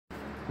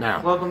Now.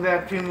 Welcome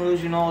back to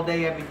Teamalution all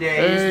day, every day.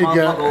 Hey, this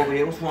motherfucker over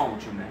here. What's wrong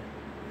with you, man?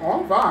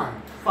 Oh, I'm fine.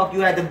 Fuck, you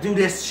had to do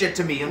this shit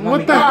to me.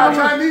 What the hell? I'm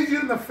trying to need you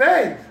in the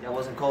face. That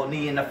wasn't called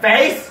knee in the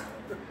face.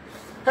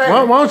 Hey.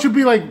 Why don't you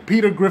be like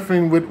Peter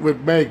Griffin with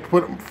Meg,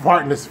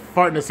 fart in his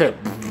head?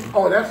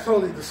 Oh, that's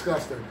totally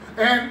disgusting.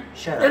 And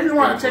Shut if up. you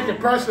want to take it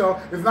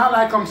personal, it's not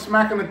like I'm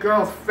smacking the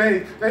girl's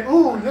face. Like,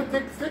 ooh, your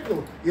dick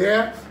tickle.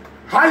 Yeah.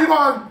 How you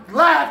gonna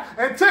laugh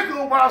and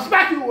tickle when I'm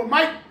smacking you with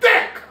my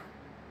dick?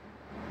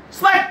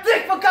 Smack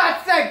dick, for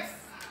God's sakes.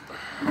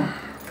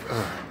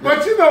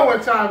 But you know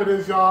what time it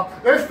is, y'all.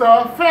 It's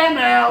the fan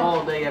mail.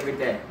 All day, every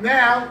day.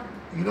 Now,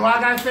 you know I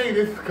gotta say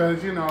this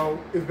because, you know,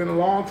 it's been a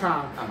long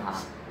time. I'm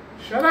hot.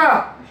 Shut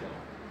up. Shut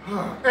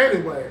up.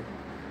 Anyway,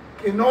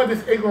 ignore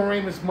this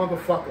ignoramus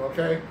motherfucker,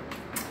 okay?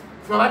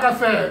 So like I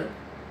said,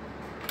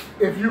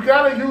 if you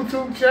got a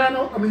YouTube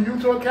channel,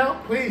 YouTube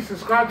account, please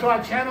subscribe to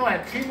our channel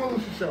at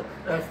Teamalution Show.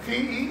 That's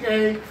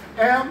Teamalution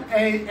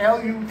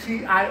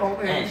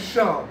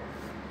Show.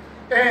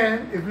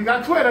 And if you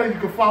got Twitter, you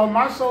can follow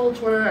my solo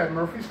Twitter at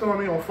Murphy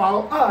Stormy or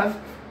follow us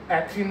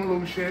at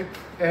Teamalution.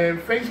 And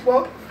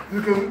Facebook,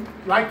 you can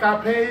like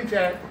our page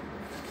at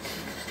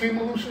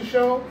Teamalution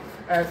Show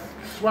at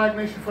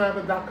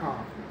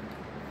swagnationforever.com.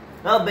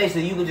 Well,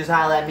 basically, you can just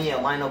holler at me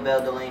at Lionel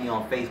Bell Delaney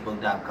on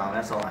Facebook.com.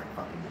 That's all I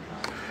fucking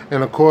do.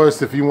 And of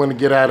course, if you want to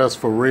get at us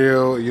for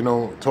real, you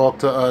know, talk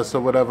to us or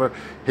whatever,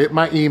 hit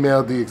my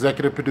email, the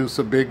executive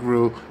producer, Big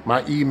Roo.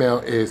 My email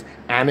is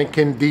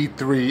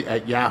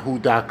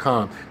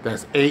AnakinD3@yahoo.com.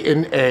 That's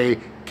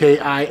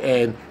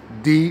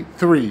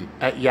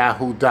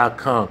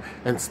ANAKIND3@yahoo.com.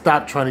 And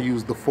stop trying to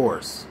use the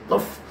force.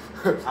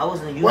 I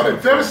wasn't using What a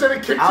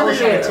devastating kick I to was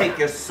the trying air. to take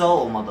your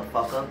soul,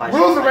 motherfucker. By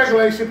Rules and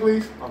regulation,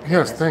 please. Okay,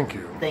 Yes, thank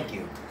you. Thank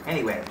you.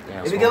 Anyway,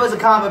 Yeah, if you give us a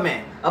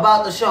compliment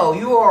about the show,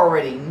 you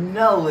already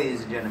know,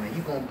 ladies and gentlemen,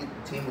 you're going to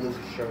get the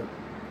Teamalution shirt.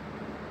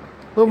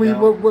 But You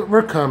know?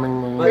 we're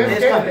coming. But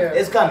it's coming.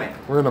 It's coming.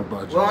 We're in a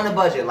budget. We're on a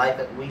budget, like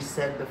we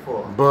said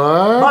before.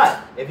 But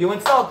if you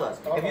insult us,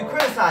 if you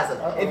criticize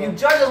us, if you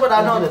judge us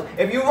without notice,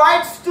 if you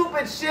write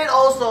stupid shit,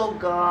 also,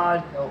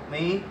 God help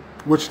me.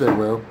 which they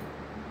will.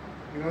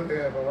 You know they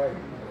have a right.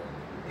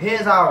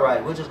 Here's our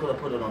right. We're just going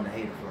to put it on the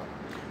hater floor.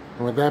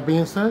 And with that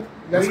being said,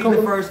 Let's Read go.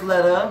 the first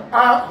letter.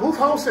 Who's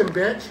hosting,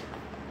 bitch?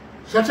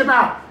 Shut your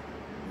mouth.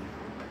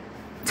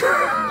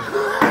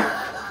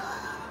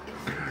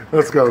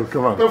 let's go.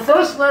 Come on. The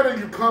first letter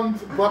you come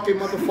to bucket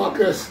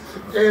motherfuckers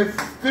is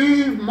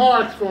Steve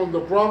Marks from the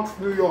Bronx,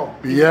 New York.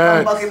 I'm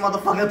Yes. fucking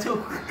motherfucker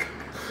too.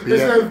 It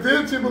Yeah. says,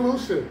 Dear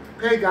Teamalution,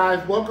 hey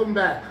guys, welcome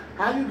back.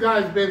 How you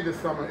guys been this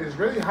summer? It's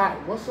really hot.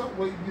 What's up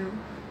with you?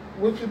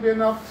 What you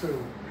been up to?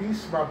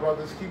 Peace, my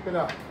brothers. Keep it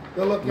up.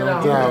 Go look it No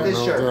out. doubt. this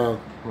No shirt. doubt.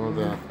 No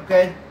doubt.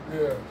 Okay? Yeah.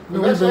 No, The next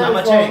we've been- letter I'm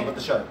a from chain with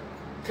the shirt.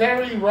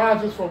 Terry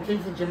Rogers from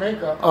Kingston,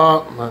 Jamaica.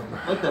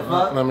 What the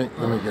fuck? Let me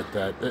get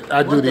that.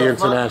 I do What the the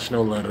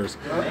international letters.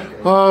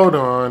 Jamaica. Hold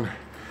on.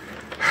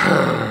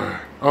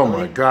 Oh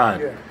my God.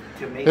 Yeah.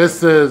 Jamaica. It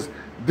says,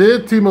 Dear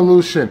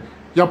Teamalution,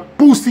 ya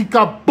pussy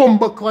ka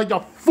bomba kla ya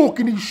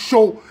fucking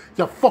show,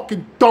 ya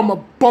fucking dumber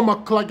bummer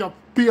kla ya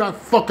be a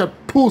fucking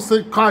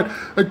pussy kind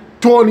of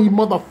Tony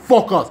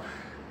motherfuckers.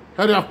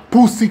 And ya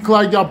pussy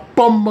kla ya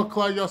bomba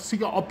kla ya see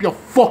ya up your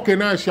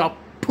fucking ass, ya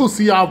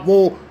pussy I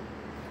will.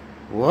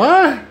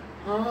 What?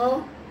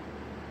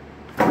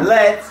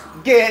 Let's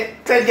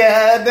get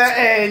together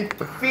and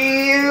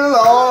feel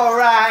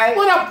alright.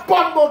 What a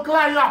bumble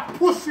glad, ya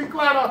pussy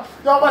glad.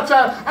 Yo, watch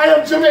out. I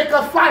am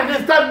Jamaica's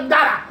finest, doesn't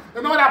matter.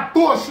 And all that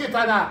bullshit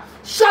and that.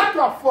 Shut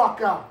the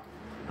fuck up.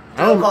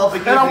 Don't call for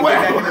And I'm get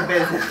back wearing- in the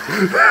business.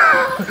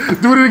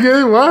 Do it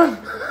again, what?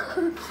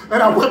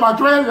 And I'm with my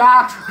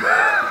dreadlocks.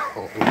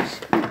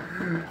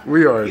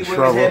 We are in He whip his head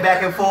trouble.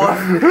 back and forth.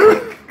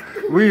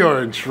 We are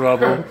in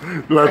trouble.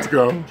 Let's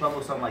go.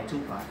 Trouble something like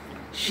Tupac.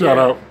 Shut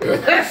up.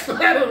 That's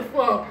letter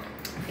from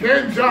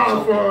Ben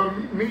John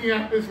from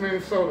Minneapolis,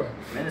 Minnesota.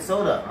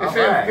 Minnesota. It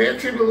says, Alright. Dear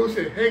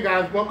Teamalution, hey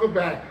guys, welcome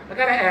back. I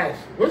gotta ask,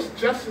 which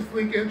Justice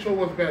League intro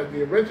was better,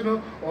 the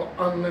original or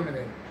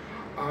Unlimited?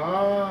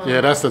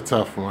 Yeah, that's a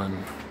tough one.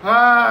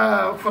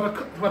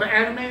 For the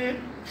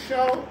animated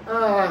show,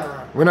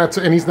 We're not,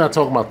 and he's not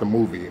talking about the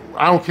movie.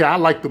 I don't care. I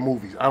like the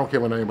movies. I don't care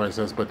what anybody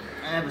says, but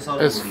I never saw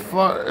the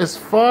movie. as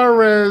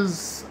far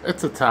as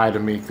it's a tie to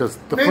me because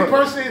the me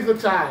personally is a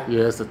tie.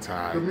 yeah, it's a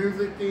tie. The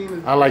music theme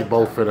is I like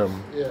both of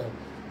them Yeah.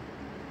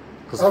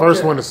 because the first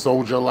Okay. one is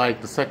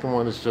soldier-like. The second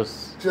one is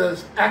just,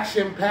 Just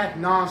action-packed,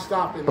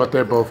 non-stop. and but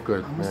they're both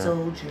good. I'm a Yeah.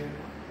 soldier.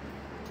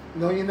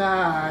 No, you're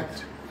not.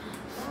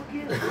 Fuck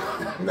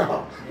you.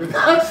 No.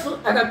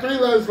 I got 3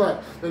 letters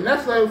left. The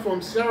next letter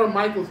from Sarah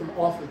Michaels from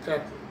Austin,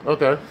 Texas.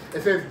 Okay.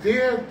 It says,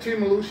 Dear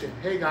Teamalution,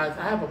 hey guys,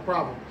 I have a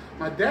problem.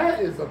 My dad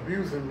is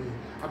abusing me.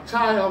 I'm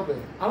tired of it.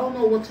 I don't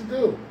know what to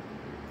do.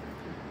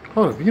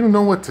 Hold up. You don't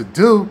know what to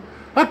do.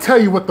 I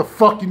tell you what the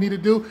fuck you need to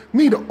do. You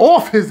need to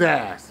off his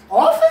ass.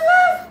 Off his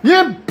ass?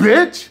 Yeah,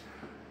 bitch.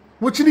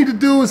 What you need to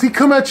do is he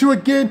come at you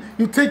again,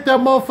 you take that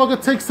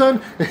motherfucker, take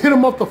something, and hit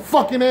him up the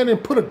fucking head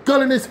and put a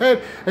gun in his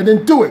head, and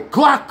then do it.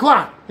 Glock,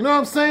 glock. You know what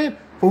I'm saying?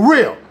 For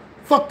real.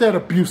 Fuck that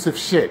abusive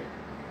shit.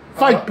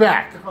 Fight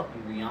back. Fuck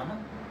you, Rihanna.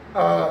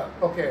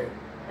 Okay.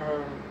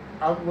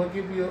 I will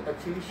give you a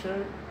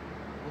T-shirt.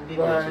 We'll give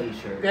you a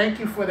T-shirt. Thank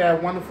you for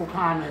that wonderful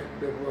comment,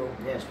 Big Will.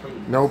 Yes, please.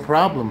 No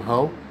problem,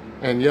 ho.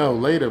 And yo,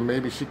 later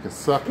maybe she can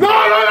suck. No.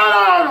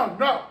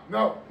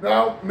 No,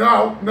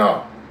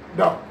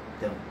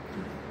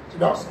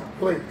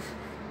 please.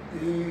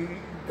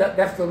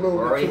 That's the little.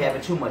 We're already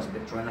having too much.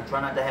 Try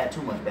not to have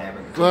too much bad.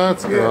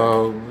 Let's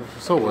go.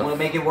 So You want what? to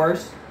make it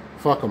worse?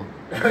 Fuck them.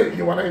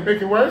 You want to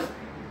make it worse?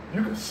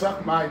 You can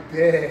suck my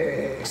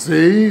dick.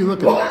 See,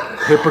 look at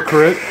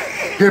hypocrite,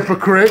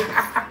 hypocrite,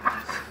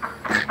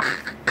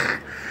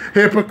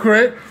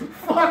 hypocrite.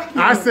 Fuck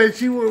you. I said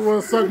she would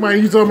want to suck my.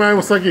 You told me I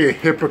was sucking a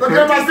hypocrite. Look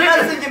at my dick.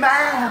 It's in your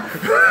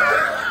mouth.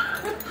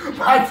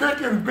 My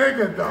dick is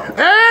bigger though.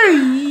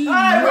 Hey! Anyway,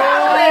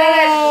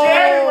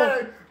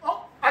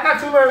 I got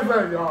 2 letters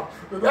left, y'all.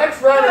 The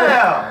next letter.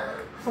 Yeah.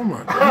 Oh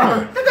my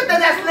god.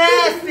 That's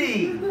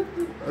nasty.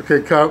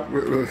 Okay, cop. All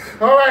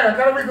right, I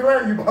gotta read the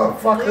letter, you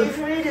motherfuckers. Please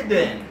read it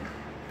then.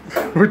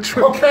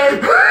 Okay.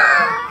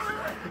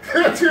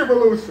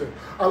 Teamalution.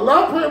 I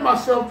love putting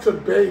myself to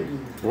babies.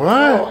 What?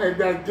 Oh, and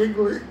that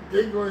giggling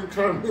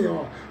turned me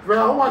on. Man,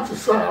 I want to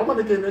say, I want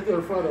to get nigga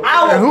in front of.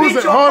 I will And who's beat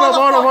it? your Hold on.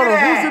 motherfucking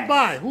Who's ass. it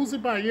by? Who's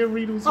it by? You didn't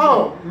read who's it by?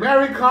 Oh,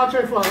 Mary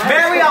Contract for life.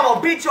 Mary, I will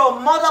beat your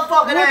motherfucking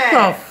What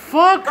ass. the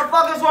fuck? The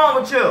fuck is wrong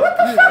with you? What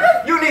the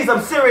fuck? You need some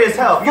serious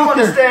help. You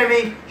Fucking- understand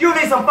me? You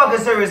need some fucking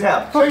serious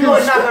help. Fucking You are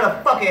not shit.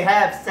 gonna fucking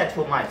have sex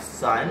with my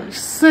son.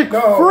 Sick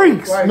No,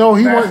 freaks. like No,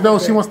 he wants. No,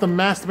 masturbate. she wants to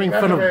masturbate in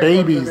front of Masturbate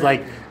babies. in front of Like,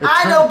 babies.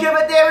 I don't give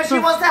a damn if she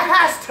wants to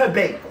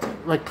masturbate.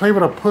 like play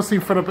with a pussy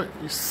in front of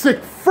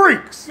sick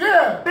freaks.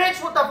 Yeah.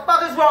 Bitch, what the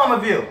fuck is wrong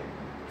with you?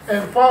 And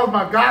as far as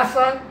my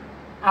godson,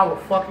 I will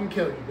fucking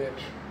kill you,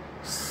 bitch.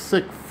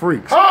 Sick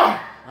freaks.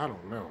 Ah! I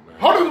don't know, man.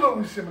 Hold on,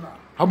 little seminar.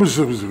 How much?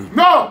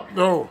 No.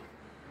 No.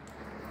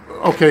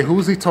 Okay,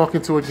 who's he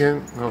talking to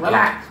again? Okay.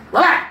 Relax.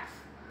 Relax.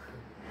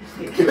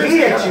 He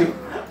hit you.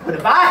 But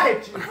if I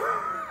hit you,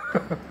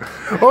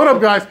 Hold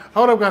up, guys.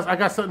 I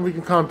got something we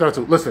can calm down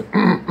to. Listen.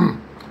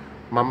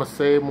 Mama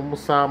say, Mama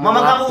sa, Mama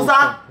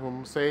kapusa.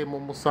 Mama say,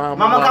 Mama sa,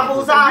 Mama If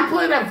kapusa. you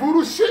play that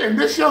voodoo shit in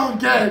this show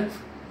again,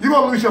 you're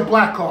gonna lose your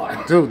black card.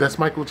 Dude, that's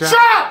Michael Jackson.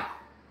 Shut up!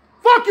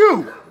 Fuck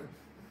you!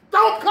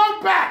 Don't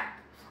come back!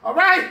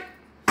 Alright?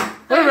 Wait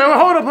a minute,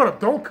 hold up.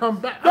 Don't come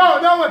back.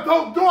 No,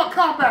 don't do a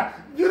comeback.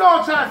 You know what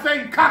I'm trying to say,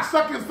 you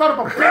cocksucking son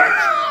of a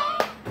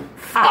bitch.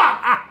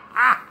 Fuck!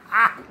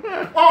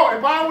 Oh,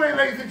 and by the way,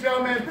 ladies and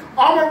gentlemen,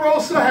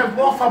 Omarosa has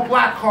lost her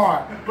black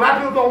card. Black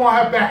people don't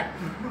want her back.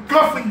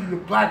 Good for you, you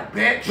black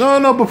bitch.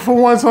 No, but for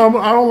once, I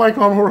don't like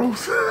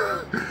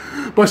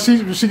Omarosa. But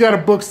she got a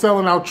book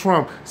selling out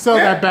Trump. Sell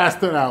Yeah. that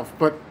bastard out.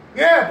 But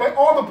Yeah, but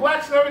all the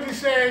black celebrities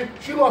saying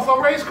she lost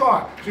her race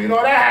card. So you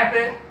know that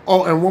happened.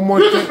 oh, and one more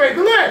You just thing. made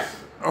the list.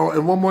 Oh,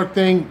 and one more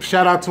thing.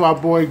 Shout out to our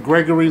boy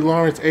Gregory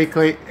Lawrence,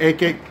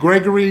 aka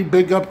Gregory.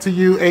 Big up to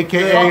you, Talk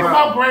aka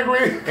about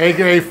Gregory.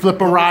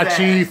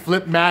 Flipperachi,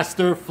 Flip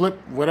Master, Flip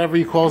whatever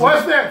he calls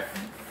What's it. that?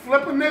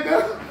 Flip a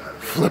nigga?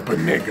 Flip a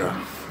nigga.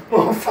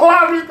 Before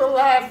I read the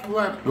last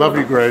one, Love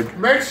you, Greg.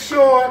 make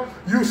sure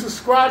you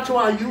subscribe to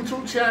our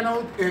YouTube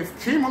channel. It's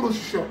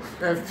Teamalution Show.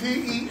 That's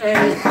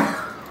T-E-A.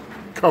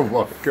 Come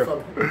on, Son go. of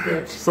a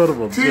bitch. Son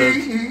of a bitch.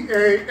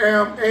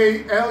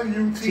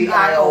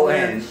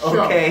 T-E-A-M-A-L-U-T-I-O-N.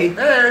 show. Okay.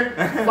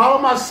 And follow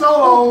my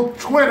solo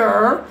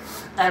Twitter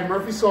at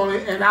Murphy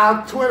Soli and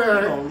our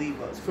Twitter. don't leave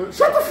us.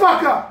 Shut the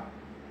fuck up.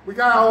 We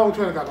got our own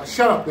Twitter guys.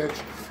 Shut up, bitch.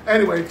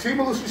 Anyway,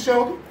 Teamalution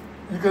Show.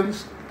 You can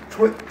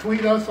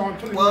tweet us on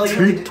Twitter. Well,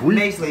 Tweet.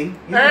 basically.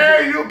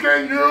 And you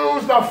can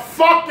use the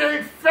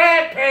fucking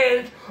fan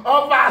page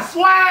of my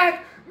Swag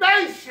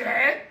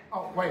Nation.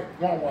 Oh, wait,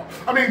 one.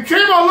 I mean,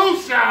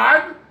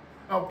 Teamalution.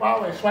 Oh, by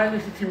the way, Swag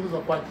Nation Teamalution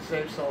are quite the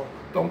same, so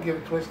don't get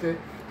it twisted.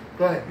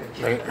 Go ahead,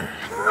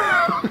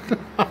 bitch.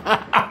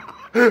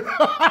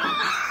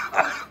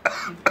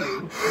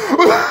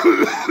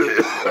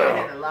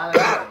 A lot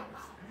of work.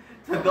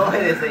 So go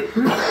ahead and say.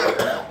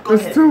 Go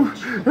ahead.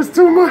 It's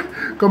too much.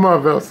 Come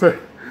on, Val, say.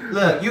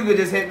 Look, you could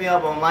just hit me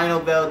up on Lionel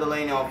Bell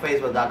Delaney on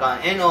Facebook.com,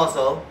 and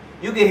also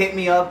you can hit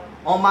me up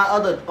on my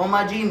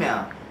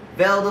Gmail,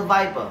 Bell the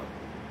Viper,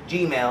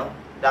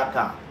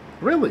 gmail.com.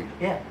 Really?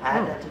 Yeah, I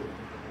had that too.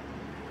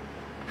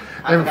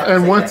 I And, forgot to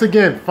and say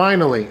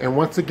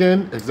once that.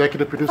 again,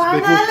 executive producer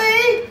Big Whoop.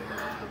 Finally!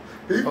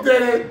 He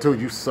did it. Dude,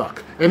 you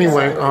suck.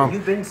 Anyway,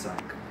 You've been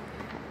sunk.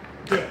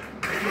 Dick.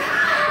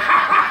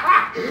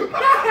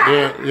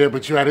 yeah,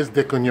 but you had his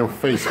dick on your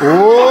face. Oh!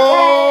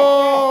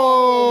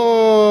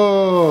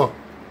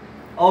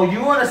 Oh,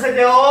 you want to sit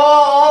there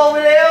all over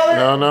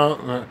there?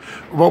 No.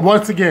 But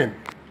once again,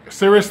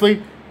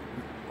 seriously,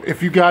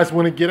 if you guys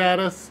want to get at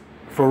us,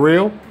 for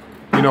real,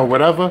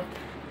 whatever,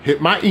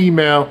 hit my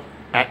email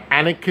at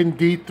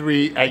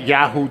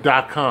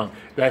anakind3@yahoo.com.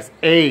 That's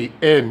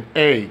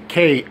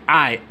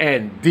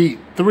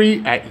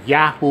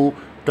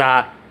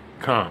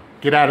ANAKIND3@yahoo.com.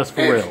 Get at us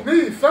for real. It's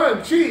me,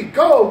 Sun, Chi,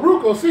 Go,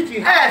 Ruko,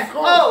 Sichi,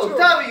 S-O-W-F-T.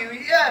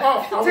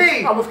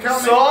 I was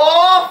counting.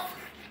 Soft.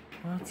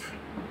 What?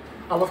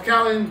 I was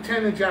counting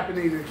 10 in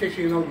Japanese in case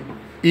you didn't know.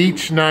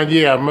 Each 9,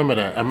 yeah, I remember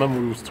that. I remember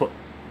we was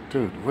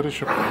dude, what is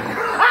your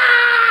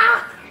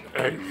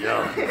Hey,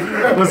 yo.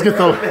 Let's get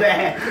the...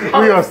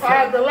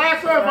 the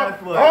last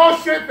one.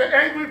 Oh, shit, the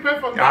Angry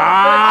Pimp.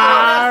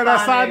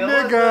 That's our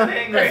nigga.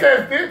 It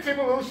says, Dear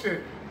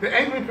Teamalution, the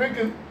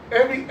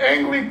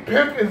angry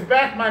pimp is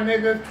back, my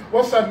niggas.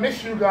 What's up?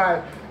 Miss you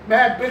guys.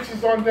 Mad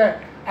bitches on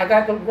deck. I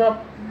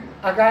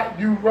got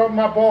you rub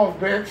my balls,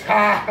 bitch.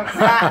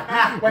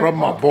 Rub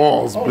my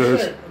balls, bitch.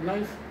 Shit.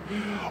 Nice.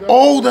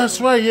 Oh, that's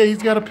right. Yeah,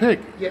 he's got a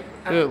pic. Yeah.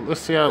 Let's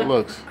see how it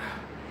looks.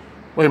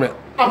 Wait a minute.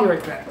 I'll be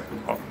right back.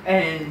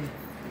 And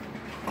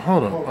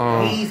hold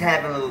on. he's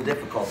having a little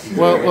difficulty.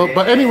 Well,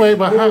 but anyway,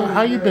 but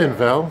how you been,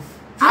 Val?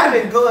 I've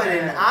been good,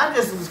 and I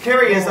just was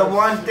curious of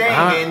one thing,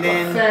 and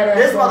then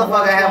this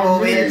motherfucker have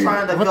over here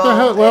trying to What go. the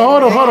hell?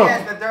 Well, hold on.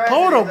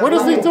 Hold on. What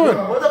is he doing?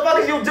 What the fuck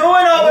is you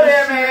doing over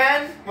there,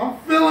 man? I'm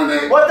feeling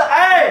it. What the?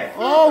 Hey!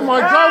 Oh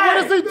my God! What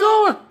is he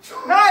doing?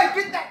 Hey,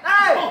 get that!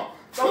 Hey!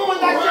 Don't put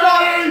that shit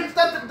on.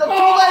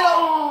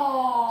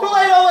 Too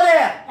late over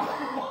there.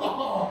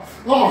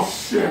 Oh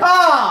shit!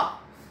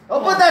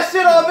 Don't put that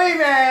shit on me,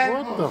 man.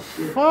 What the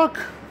fuck?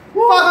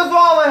 What the fuck is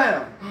wrong with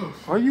him?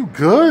 Are you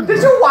good?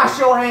 Did you wash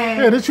your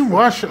hands? Yeah, did you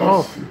wash it?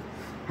 Oh.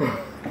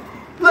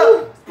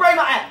 Look, spray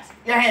my ass.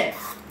 Your hands.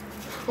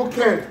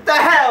 Okay. The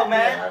hell,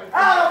 man?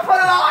 Oh, put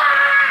it on.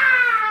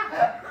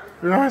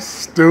 You're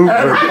stupid.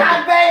 I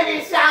got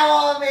baby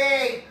shower on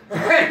me.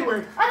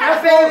 Anyway, I got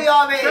a baby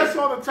on me. That's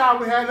all the time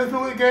we had. Let's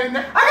do it again. I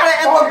got an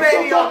Emma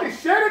baby on me.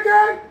 Shit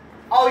again?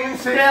 Oh, you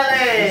still You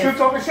is. still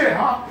talking shit,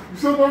 huh? You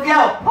still talking Yo,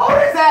 hold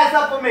his ass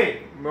up for me.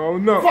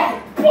 No.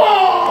 Fuck.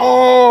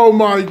 Oh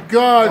my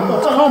God!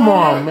 Come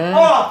on, man.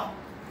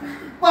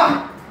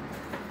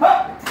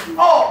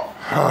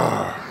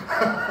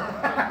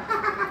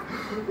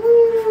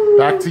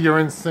 Back to your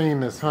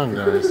insaneness, huh,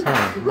 guys?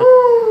 Huh?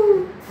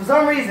 For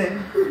some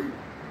reason,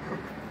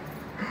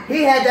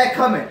 he had that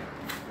coming.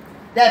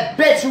 That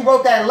bitch who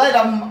wrote that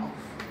letter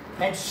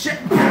and shit.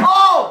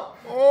 Oh!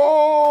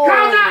 Oh!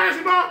 Calm down,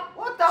 Ashima.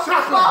 What the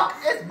fuck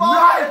is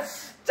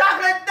nuts?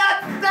 Chocolate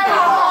nuts!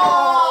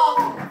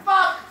 Oh!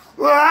 Fuck!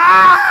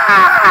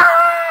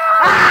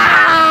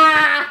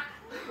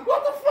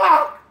 What the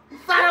fuck?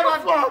 Son of a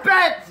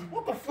bitch!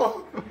 What the fuck?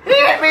 He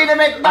hit me to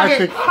make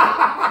bucket.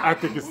 I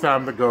think it's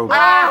time to go.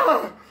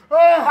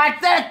 My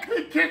dick!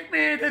 He kicked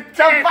me in the dick.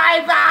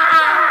 Survivor!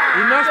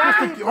 You're not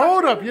supposed to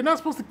hold up. You're not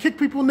supposed to kick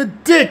people in the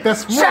dick.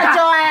 That's Shut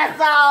your ass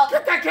out!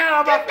 Get that cat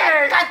out of my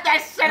face. Cut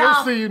that shit We'll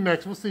off! see you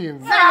next. We'll see you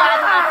next. See you out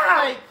of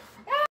my face.